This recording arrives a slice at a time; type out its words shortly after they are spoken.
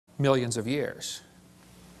millions of years.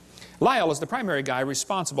 Lyell is the primary guy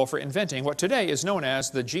responsible for inventing what today is known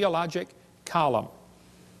as the geologic column.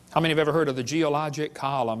 How many have ever heard of the geologic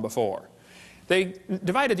column before? They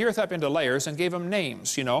divided the earth up into layers and gave them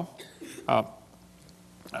names, you know.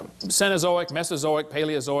 Cenozoic, Mesozoic,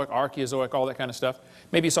 Paleozoic, Archaeozoic, all that kind of stuff.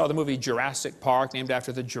 Maybe you saw the movie Jurassic Park, named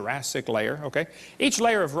after the Jurassic layer, okay? Each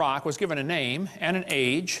layer of rock was given a name and an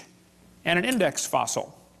age and an index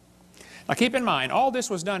fossil. Now keep in mind, all this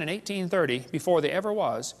was done in 1830 before there ever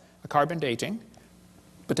was a carbon dating,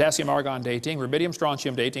 potassium-argon dating,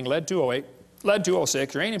 rubidium-strontium dating, lead-208,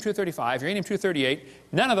 lead-206, uranium-235, uranium-238.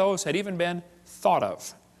 None of those had even been thought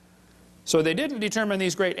of. So they didn't determine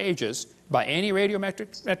these great ages by any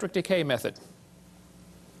radiometric decay method.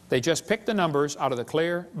 They just picked the numbers out of the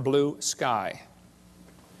clear blue sky.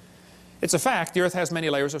 It's a fact the earth has many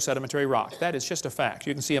layers of sedimentary rock. That is just a fact.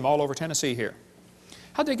 You can see them all over Tennessee here.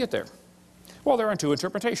 How'd they get there? Well, there are two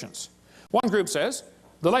interpretations. One group says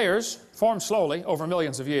the layers formed slowly over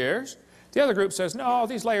millions of years. The other group says, no,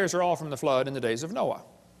 these layers are all from the flood in the days of Noah.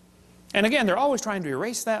 And again, they're always trying to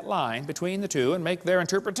erase that line between the two and make their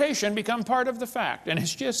interpretation become part of the fact. And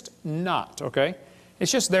it's just not, okay?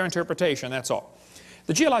 It's just their interpretation, that's all.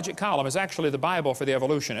 The geologic column is actually the Bible for the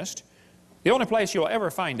evolutionist. The only place you'll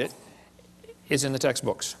ever find it is in the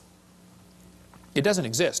textbooks. It doesn't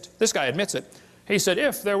exist. This guy admits it. He said,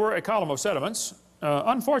 if there were a column of sediments,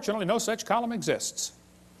 unfortunately no such column exists.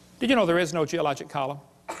 Did you know there is no geologic column?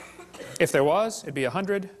 If there was, it'd be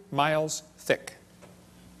 100 miles thick.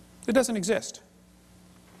 It doesn't exist.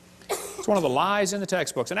 It's one of the lies in the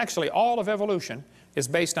textbooks. And actually, all of evolution is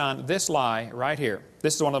based on this lie right here.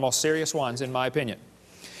 This is one of the most serious ones, in my opinion.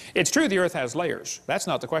 It's true the earth has layers. That's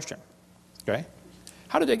not the question. Okay?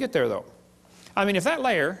 How did they get there, though? I mean, if that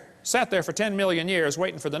layer sat there for 10 million years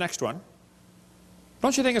waiting for the next one,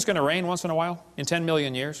 don't you think it's going to rain once in a while in 10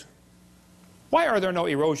 million years? Why are there no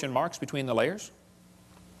erosion marks between the layers?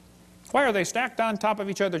 Why are they stacked on top of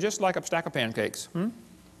each other just like a stack of pancakes?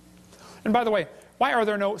 And by the way, why are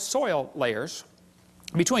there no soil layers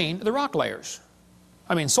between the rock layers?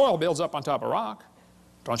 I mean, soil builds up on top of rock.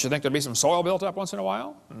 Don't you think there'd be some soil built up once in a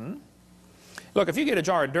while? Look, if you get a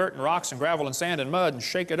jar of dirt and rocks and gravel and sand and mud and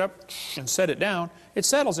shake it up and set it down, it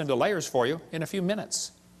settles into layers for you in a few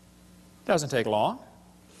minutes. Doesn't take long.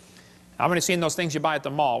 How many seen those things you buy at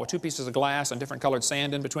the mall with two pieces of glass and different colored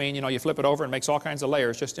sand in between? You know, you flip it over and it makes all kinds of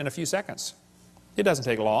layers just in a few seconds. It doesn't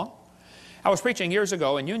take long. I was preaching years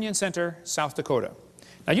ago in Union Center, South Dakota.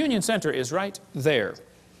 Now, Union Center is right there.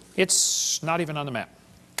 It's not even on the map.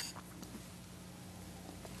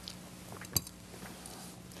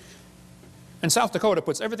 And South Dakota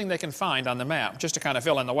puts everything they can find on the map just to kind of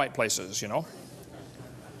fill in the white places, you know.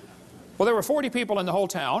 Well, there were 40 people in the whole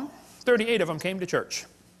town. 38 of them came to church.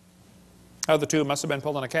 Other two must have been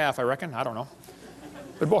pulling a calf, I reckon. I don't know.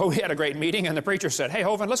 But boy, we had a great meeting, and the preacher said, hey,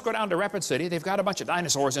 Hovind, let's go down to Rapid City. They've got a bunch of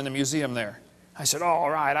dinosaurs in the museum there. I said, oh,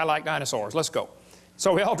 all right, I like dinosaurs. Let's go.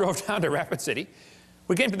 So we all drove down to Rapid City.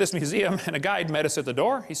 We came to this museum, and a guide met us at the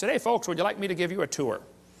door. He said, hey, folks, would you like me to give you a tour?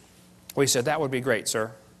 We said, that would be great,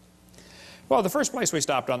 sir. Well, the first place we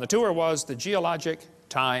stopped on the tour was the geologic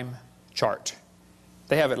time chart.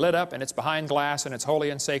 They have it lit up, and it's behind glass, and it's holy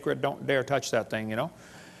and sacred. Don't dare touch that thing, you know.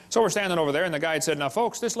 So we're standing over there, and the guide said, now,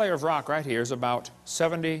 folks, this layer of rock right here is about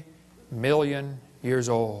 70 million years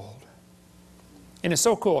old. And it's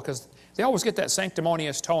so cool, because they always get that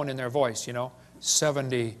sanctimonious tone in their voice, you know.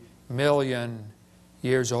 70 million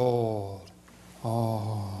years old.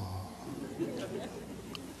 Oh.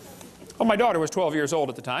 Well, my daughter was 12 years old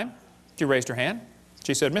at the time. She raised her hand.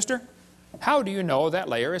 She said, mister, how do you know that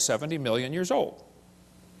layer is 70 million years old?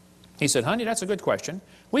 He said, honey, that's a good question.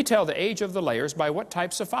 We tell the age of the layers by what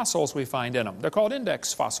types of fossils we find in them. They're called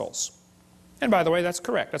index fossils. And by the way, that's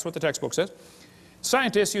correct. That's what the textbook says.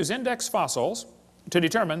 Scientists use index fossils to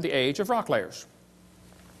determine the age of rock layers.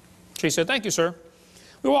 She said, thank you, sir.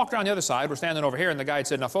 We walked around the other side. We're standing over here, and the guide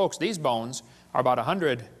said, now, folks, these bones are about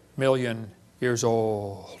 100 million years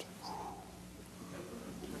old.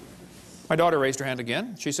 My daughter raised her hand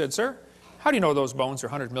again. She said, sir, how do you know those bones are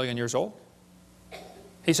 100 million years old?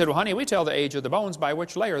 He said, well, honey, we tell the age of the bones by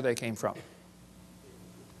which layer they came from.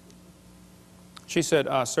 She said,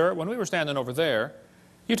 sir, when we were standing over there,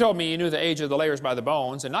 you told me you knew the age of the layers by the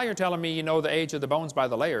bones, and now you're telling me you know the age of the bones by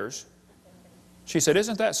the layers. She said,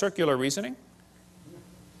 isn't that circular reasoning?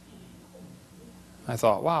 I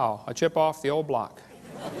thought, wow, a chip off the old block.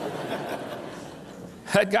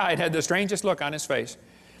 That guide had the strangest look on his face.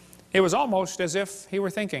 It was almost as if he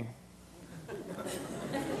were thinking.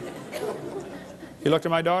 He looked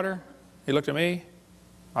at my daughter, he looked at me.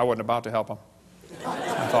 I wasn't about to help him.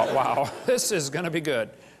 I thought, wow, this is going to be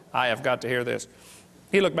good. I have got to hear this.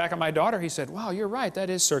 He looked back at my daughter. He said, wow, you're right. That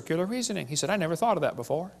is circular reasoning. He said, I never thought of that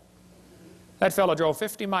before. That fellow drove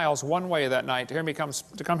 50 miles one way that night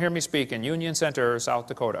to come hear me speak in Union Center, South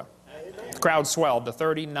Dakota. The crowd swelled to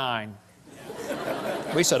 39.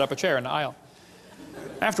 We set up a chair in the aisle.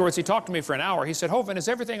 Afterwards, he talked to me for an hour. He said, Hovind, is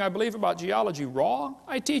everything I believe about geology wrong?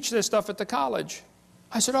 I teach this stuff at the college.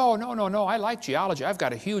 I said, oh, no, I like geology. I've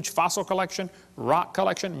got a huge fossil collection, rock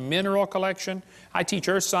collection, mineral collection. I teach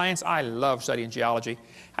earth science. I love studying geology.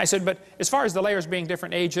 I said, but as far as the layers being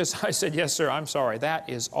different ages, I said, yes, sir, I'm sorry. That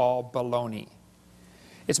is all baloney.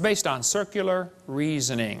 It's based on circular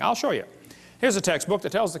reasoning. I'll show you. Here's a textbook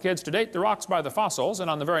that tells the kids to date the rocks by the fossils,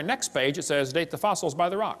 and on the very next page it says date the fossils by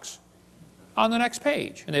the rocks. On the next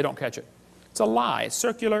page, and they don't catch it. It's a lie. It's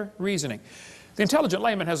circular reasoning. The intelligent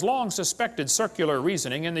layman has long suspected circular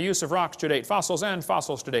reasoning in the use of rocks to date fossils and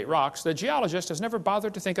fossils to date rocks. The geologist has never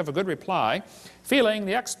bothered to think of a good reply, feeling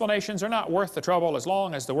the explanations are not worth the trouble as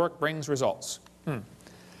long as the work brings results.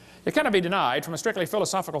 It cannot be denied from a strictly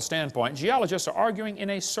philosophical standpoint. Geologists are arguing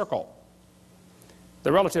in a circle.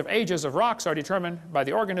 The relative ages of rocks are determined by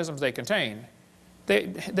the organisms they contain.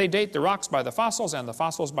 They date the rocks by the fossils and the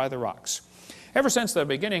fossils by the rocks. Ever since the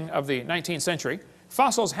beginning of the 19th century,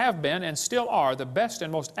 fossils have been and still are the best and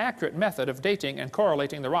most accurate method of dating and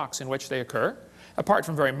correlating the rocks in which they occur. Apart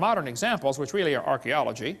from very modern examples, which really are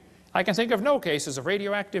archaeology, I can think of no cases of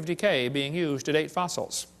radioactive decay being used to date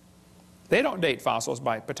fossils. They don't date fossils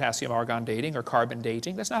by potassium-argon dating or carbon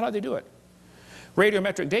dating. That's not how they do it.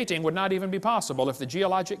 Radiometric dating would not even be possible if the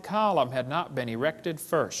geologic column had not been erected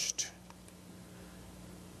first.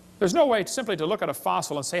 There's no way simply to look at a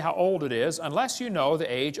fossil and say how old it is unless you know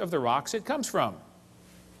the age of the rocks it comes from.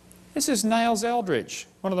 This is Niles Eldredge,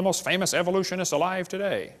 one of the most famous evolutionists alive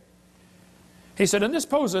today. He said, and this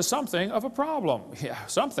poses something of a problem. Yeah,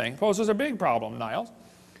 something poses a big problem, Niles.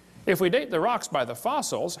 If we date the rocks by the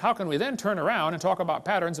fossils, how can we then turn around and talk about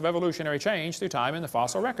patterns of evolutionary change through time in the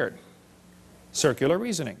fossil record? Circular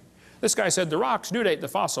reasoning. This guy said the rocks do date the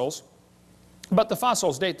fossils, but the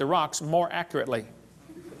fossils date the rocks more accurately.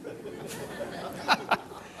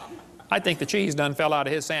 I think the cheese done fell out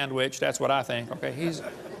of his sandwich. That's what I think. Okay,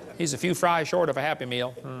 he's a few fries short of a Happy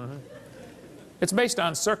Meal. It's based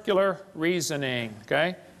on circular reasoning.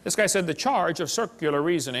 Okay, this guy said the charge of circular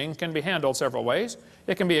reasoning can be handled several ways.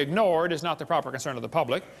 It can be ignored as not the proper concern of the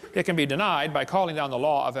public. It can be denied by calling down the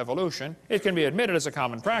law of evolution. It can be admitted as a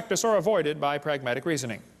common practice or avoided by pragmatic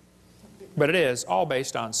reasoning. But it is all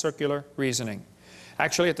based on circular reasoning.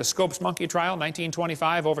 Actually, at the Scopes monkey trial,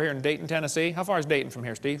 1925, over here in Dayton, Tennessee. How far is Dayton from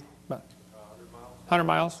here, Steve? About 100 miles. 100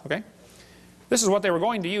 miles, okay. This is what they were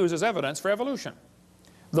going to use as evidence for evolution.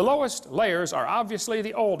 The lowest layers are obviously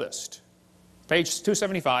the oldest. Page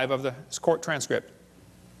 275 of the court transcript.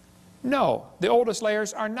 No, the oldest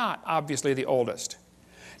layers are not obviously the oldest.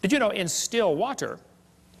 Did you know in still water,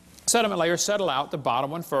 sediment layers settle out, the bottom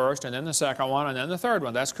one first, and then the second one, and then the third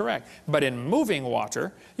one? That's correct. But in moving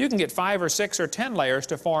water, you can get 5 or 6 or 10 layers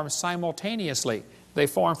to form simultaneously. They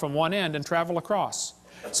form from one end and travel across.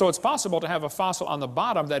 So it's possible to have a fossil on the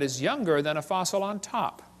bottom that is younger than a fossil on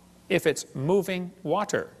top if it's moving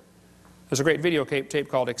water. There's a great video tape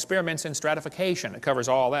called Experiments in Stratification. It covers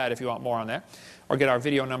all that if you want more on that. Or get our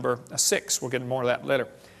video number 6. We'll get more of that later.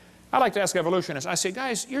 I like to ask evolutionists, I say,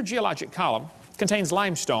 guys, your geologic column contains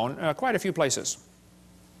limestone quite a few places.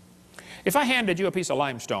 If I handed you a piece of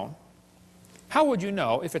limestone, how would you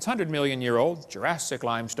know if it's 100-million-year-old Jurassic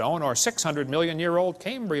limestone or 600-million-year-old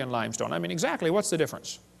Cambrian limestone? I mean, exactly what's the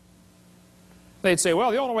difference? They'd say,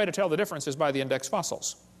 well, the only way to tell the difference is by the index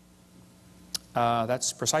fossils.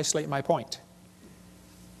 That's precisely my point.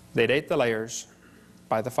 They date the layers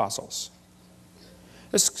by the fossils.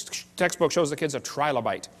 This textbook shows the kids a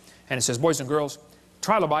trilobite, and it says, boys and girls,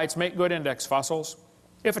 trilobites make good index fossils.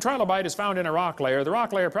 If a trilobite is found in a rock layer, the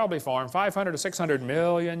rock layer probably formed 500 to 600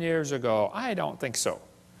 million years ago. I don't think so.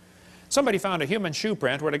 Somebody found a human shoe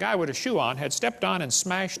print where the guy with a shoe on had stepped on and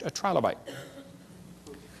smashed a trilobite.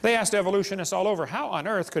 They asked evolutionists all over, how on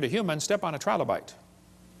earth could a human step on a trilobite?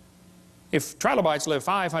 If trilobites lived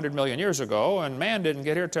 500 million years ago and man didn't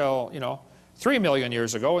get here till, 3 million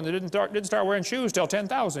years ago, and they didn't start wearing shoes till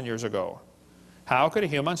 10,000 years ago, how could a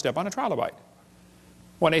human step on a trilobite?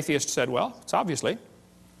 One atheist said, well, it's obviously.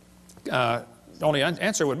 The only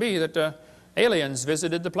answer would be that aliens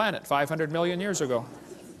visited the planet 500 million years ago.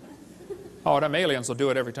 Oh, them aliens will do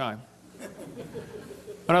it every time.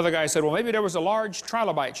 Another guy said, well, maybe there was a large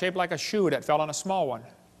trilobite shaped like a shoe that fell on a small one.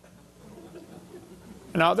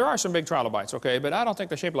 Now, there are some big trilobites, okay, but I don't think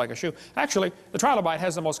they're shaped like a shoe. Actually, the trilobite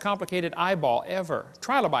has the most complicated eyeball ever.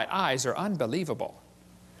 Trilobite eyes are unbelievable.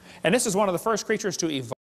 And this is one of the first creatures to evolve.